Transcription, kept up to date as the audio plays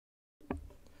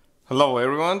Hello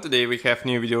everyone, today we have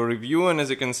new video review, and as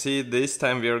you can see this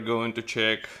time we are going to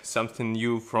check something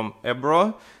new from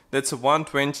Ebbro. That's a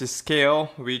 1/20 scale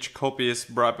which copies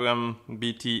Brabham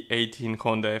BT-18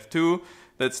 Honda F-2.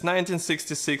 That's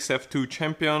 1966 F-2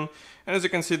 champion, and as you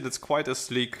can see that's quite a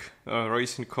sleek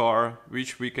racing car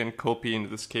which we can copy into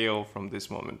the scale from this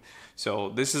moment. So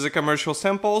this is a commercial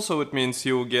sample, so it means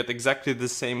you'll get exactly the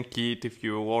same kit if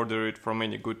you order it from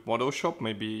any good model shop,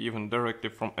 maybe even directly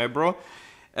from Ebbro.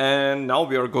 And now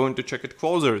we are going to check it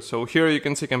closer. So here you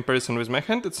can see comparison with my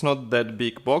hand. It's not that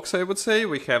big box, I would say.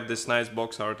 We have this nice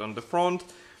box art on the front.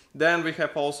 Then we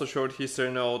have also short history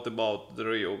note about the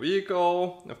real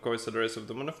vehicle, of course address of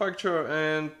the manufacturer,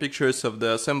 and pictures of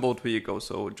the assembled vehicle.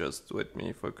 So just let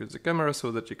me focus the camera so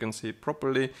that you can see it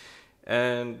properly.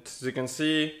 And as you can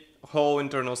see, whole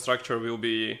internal structure will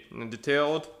be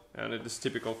detailed, and it is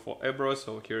typical for Ebbro,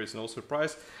 so here is no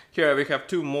surprise. Here we have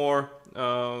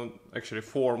actually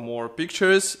four more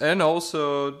pictures, and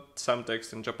also some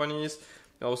text in Japanese,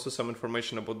 also some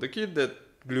information about the kit, that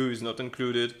glue is not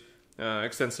included,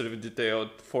 extensively detailed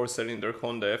 4-cylinder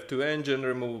Honda F-2 engine,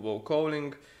 removable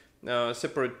cowling,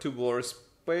 separate tubular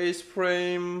space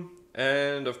frame,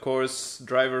 and of course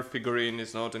driver figurine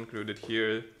is not included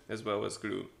here, as well as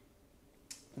glue.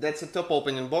 That's a top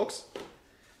opening box.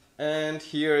 And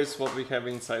here is what we have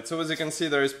inside. So as you can see,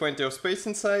 there is plenty of space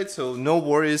inside, so no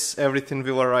worries, everything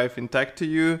will arrive intact to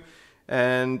you.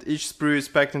 And each sprue is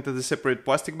packed into the separate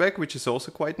plastic bag, which is also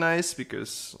quite nice,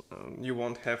 because you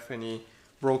won't have any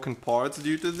broken parts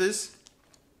due to this.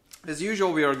 As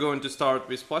usual, we are going to start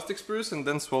with plastic sprues, and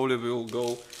then slowly we will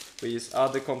go with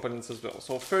other components as well.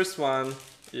 So first one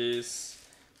is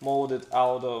molded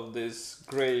out of this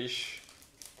grayish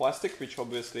plastic, which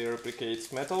obviously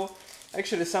replicates metal.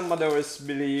 Actually, some modelers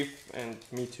believe, and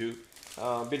me too,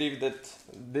 believe that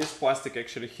this plastic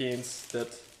actually hints that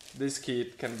this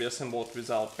kit can be assembled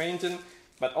without painting,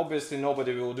 but obviously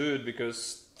nobody will do it,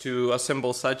 because to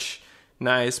assemble such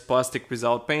nice plastic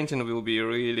without painting will be a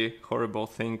really horrible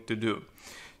thing to do.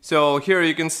 So here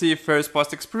you can see first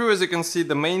plastic sprue. As you can see,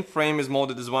 the main frame is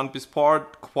molded as one piece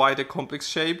part, quite a complex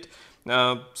shaped,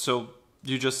 so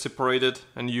you just separate it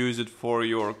and use it for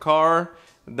your car.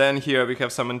 Then here we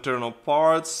have some internal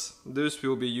parts. This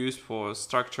will be used for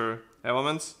structure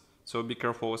elements, so be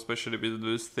careful especially with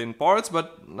those thin parts,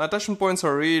 but attachment points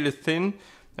are really thin.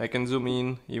 I can zoom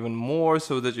in even more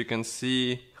so that you can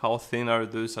see how thin are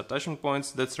those attachment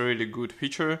points. That's a really good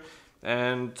feature,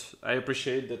 and I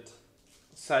appreciate that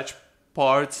such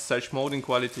parts, such molding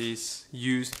quality is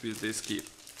used with this kit.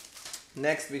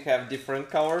 Next we have different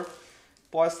color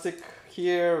plastic.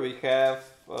 Here we have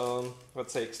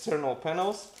let's say external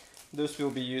panels. This will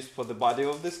be used for the body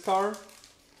of this car.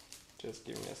 Just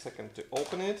give me a second to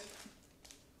open it.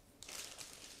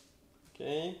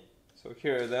 Okay, so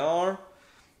here they are.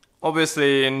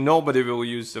 Obviously nobody will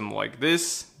use them like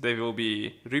this. They will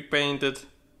be repainted,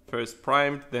 first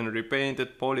primed, then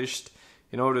repainted, polished,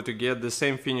 in order to get the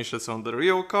same finishes on the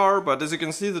real car. But as you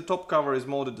can see, the top cover is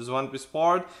molded as one piece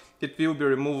part. It will be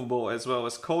removable as well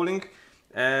as cowling.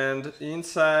 And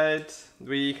inside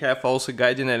we have also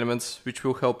guiding elements which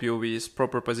will help you with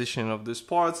proper positioning of these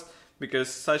parts, because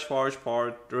such large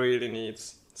part really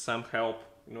needs some help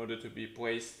in order to be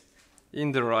placed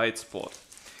in the right spot.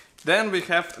 Then we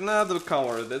have another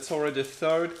cover. That's already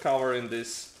third cover in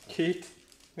this kit,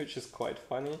 which is quite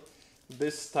funny.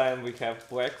 This time we have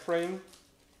black frame.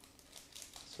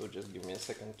 So just give me a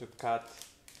second to cut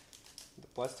the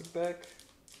plastic bag.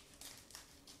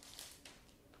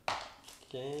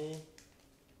 Okay,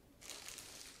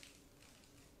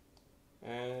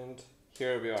 and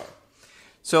here we are.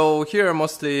 So here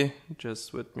mostly,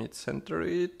 just let me center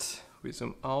it, we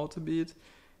zoom out a bit,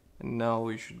 and now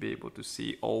we should be able to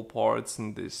see all parts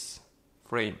in this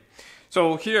frame.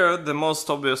 So here the most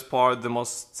obvious part, the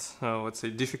most, let's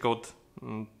say, difficult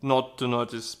not to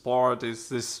notice part is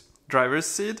this driver's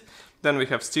seat. Then we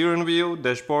have steering wheel,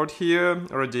 dashboard here,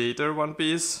 radiator one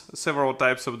piece, several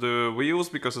types of the wheels,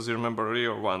 because as you remember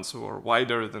rear ones were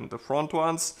wider than the front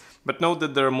ones. But note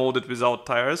that they're molded without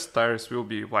tires. Tires will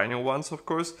be vinyl ones, of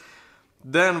course.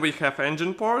 Then we have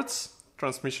engine parts,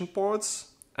 transmission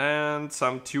parts, and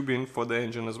some tubing for the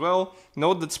engine as well.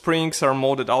 Note that springs are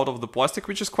molded out of the plastic,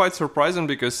 which is quite surprising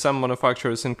because some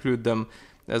manufacturers include them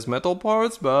as metal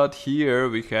parts, but here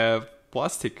we have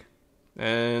plastic.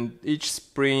 And each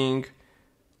spring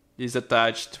is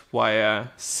attached via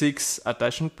 6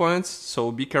 attachment points,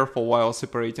 so be careful while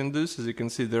separating this. As you can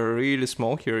see, they're really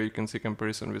small. Here you can see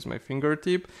comparison with my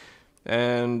fingertip,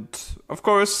 and of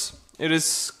course it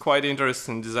is quite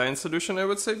interesting design solution, I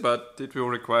would say, but it will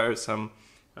require some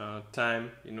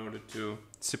time in order to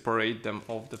separate them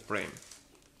off the frame.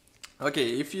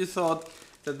 Okay, if you thought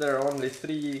that there are only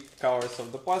 3 covers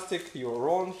of the plastic, you're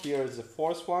wrong. Here is the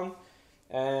 4th one,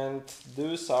 and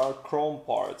those are chrome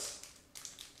parts.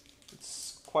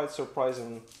 It's quite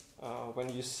surprising when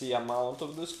you see amount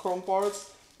of these chrome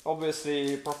parts.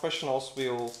 Obviously, professionals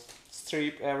will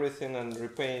strip everything and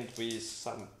repaint with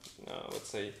some, let's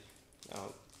say,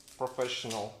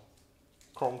 professional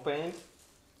chrome paint.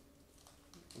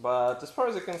 But as far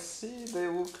as I can see, they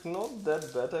look not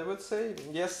that bad, I would say.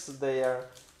 Yes, they are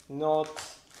not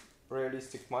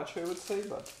realistic much, I would say,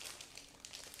 but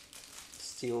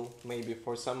still, maybe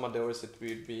for some models it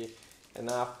will be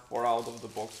enough for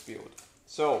out-of-the-box build.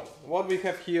 So, what we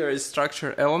have here is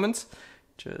structure elements.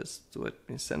 Just let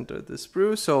me center the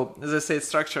sprue. So, as I said,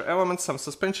 structure elements, some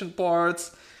suspension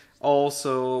parts.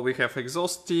 Also, we have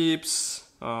exhaust tips,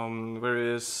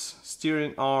 various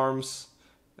steering arms,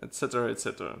 etc,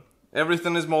 etc.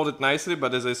 Everything is molded nicely,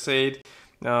 but as I said,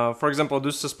 for example,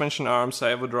 those suspension arms,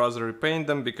 I would rather repaint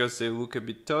them because they look a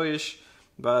bit toyish,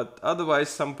 but otherwise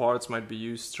some parts might be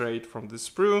used straight from the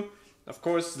sprue. Of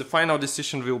course, the final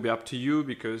decision will be up to you,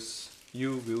 because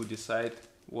you will decide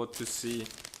what to see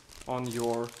on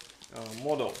your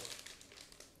model.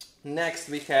 Next,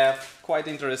 we have quite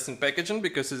interesting packaging,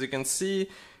 because as you can see,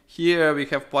 here we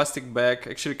have plastic bag,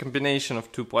 actually combination of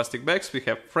 2 plastic bags. We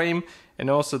have frame and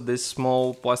also this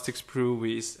small plastic sprue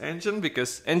with engine,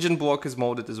 because engine block is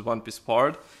molded as one-piece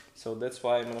part. So that's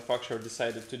why manufacturer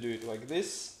decided to do it like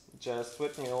this. Just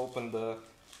let me open the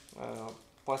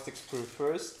plastic sprue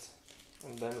first,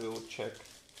 and then we will check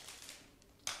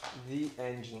the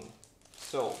engine.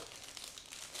 So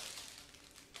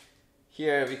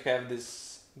here we have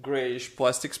this grayish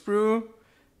plastic sprue.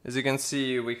 As you can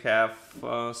see, we have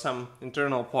some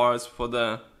internal parts for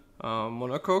the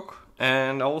monocoque,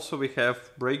 and also we have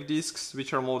brake discs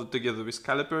which are molded together with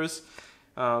calipers.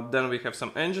 Then we have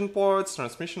some engine parts,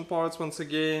 transmission parts once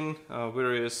again,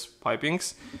 various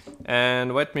pipings.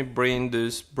 And let me bring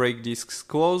these brake discs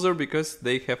closer, because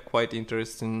they have quite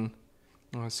interesting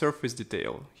surface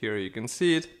detail. Here you can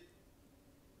see it.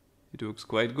 It looks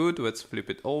quite good. Let's flip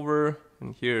it over,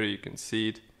 and here you can see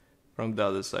it from the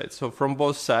other side. So from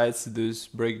both sides, these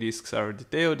brake discs are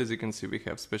detailed. As you can see, we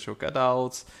have special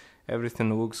cutouts.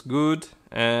 Everything looks good.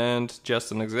 And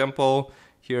just an example,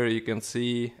 here you can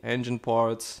see engine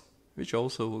parts, which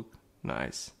also look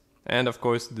nice. And of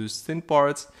course, those thin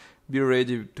parts, be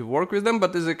ready to work with them.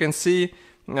 But as you can see,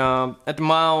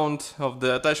 amount of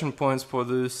the attachment points for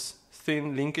these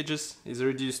thin linkages is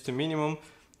reduced to minimum.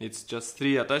 It's just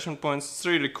 3 attachment points. It's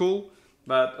really cool.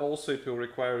 But also it will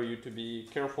require you to be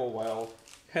careful while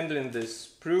handling this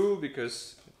sprue,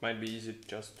 because it might be easy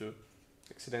just to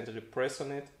accidentally press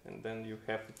on it and then you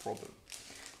have a problem.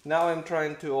 Now I'm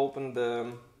trying to open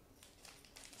the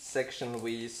section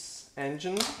with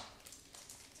engine,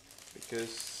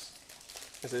 because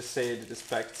as I said, it is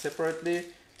packed separately.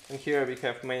 And here we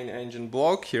have main engine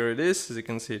block. Here it is. As you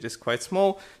can see, it is quite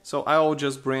small. So I will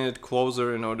just bring it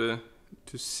closer in order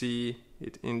to see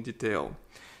it in detail.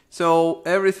 So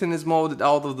everything is molded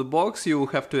out of the box. You will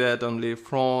have to add only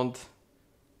front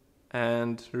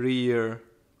and rear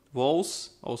walls,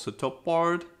 also top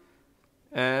part,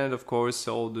 and of course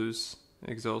all those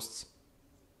exhausts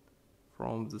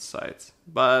from the sides.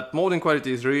 But molding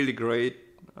quality is really great.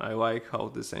 I like how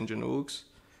this engine looks,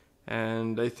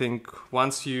 and I think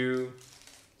once you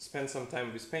spend some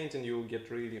time with painting, you will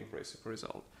get really impressive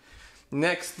result.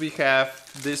 Next we have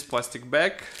this plastic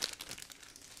bag.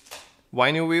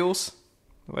 Vinyl wheels.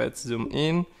 Let's zoom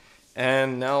in,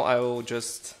 and now I will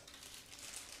just,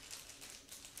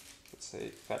 let's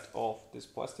say, cut off this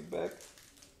plastic bag.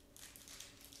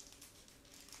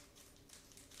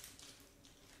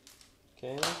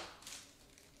 Okay.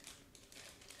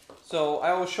 So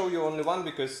I will show you only one,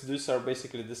 because these are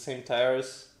basically the same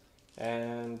tires,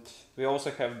 and we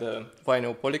also have the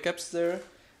vinyl polycaps there.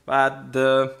 But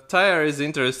the tire is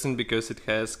interesting because it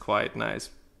has quite nice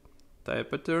tire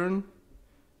pattern.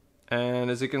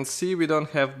 And as you can see, we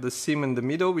don't have the seam in the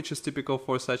middle, which is typical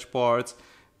for such parts.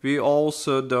 We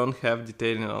also don't have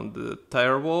detailing on the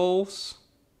tire walls.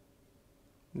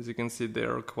 As you can see, they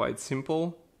are quite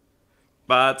simple.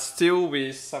 But still,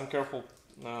 with some careful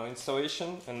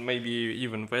installation and maybe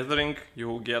even weathering, you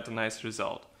will get a nice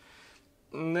result.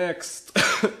 Next,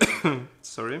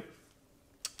 sorry.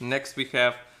 Next we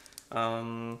have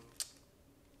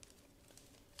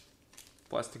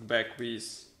plastic bag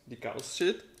with decal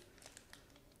sheet.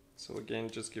 So again,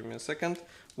 just give me a second.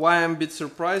 Why I'm a bit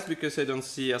surprised, because I don't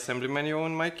see assembly manual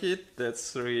in my kit.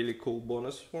 That's a really cool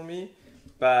bonus for me.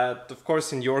 But of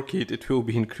course in your kit it will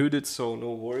be included, so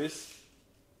no worries.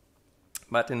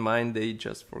 but in mine they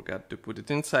just forgot to put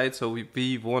it inside, so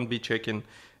we won't be checking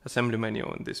assembly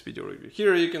manual in this video review.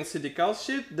 Here you can see decal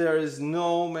sheet. There is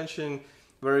no mention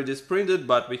where it is printed,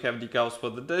 but we have decals for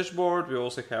the dashboard. We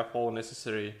also have all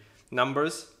necessary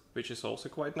numbers, which is also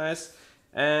quite nice.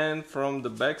 And from the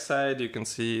back side you can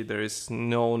see there is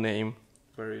no name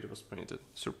where it was printed,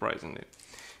 surprisingly.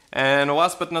 And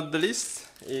last but not the least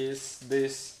is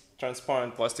this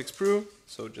transparent plastic sprue.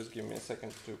 So just give me a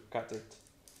second to cut it.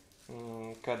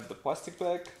 Cut the plastic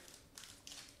back,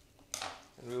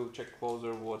 and we'll check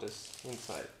closer what is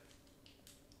inside.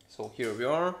 So here we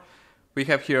are. We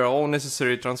have here all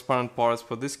necessary transparent parts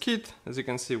for this kit. As you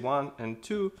can see, 1 and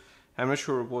 2. I'm not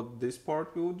sure what this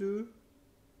part will do.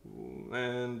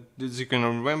 And as you can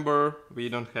remember, we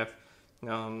don't have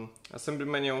assembly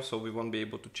manual, so we won't be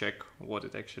able to check what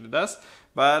it actually does.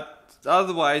 But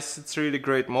otherwise, it's really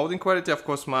great molding quality. Of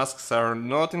course, masks are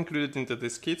not included into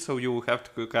this kit, so you will have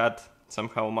to cut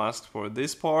somehow masks for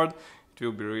this part. It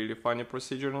will be a really funny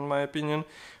procedure in my opinion.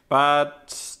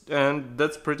 And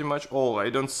that's pretty much all. I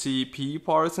don't see PE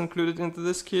parts included into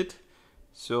this kit.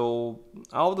 So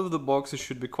out of the box it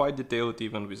should be quite detailed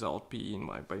even without PE in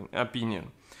my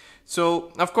opinion.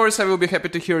 So of course I will be happy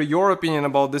to hear your opinion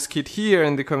about this kit here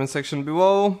in the comment section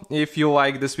below. If you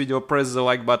like this video, press the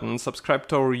like button and subscribe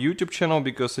to our YouTube channel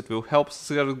because it will help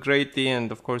us greatly,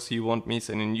 and of course you won't miss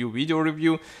any new video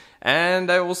review. And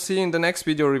I will see you in the next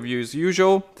video review as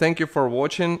usual. Thank you for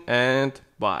watching and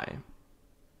bye.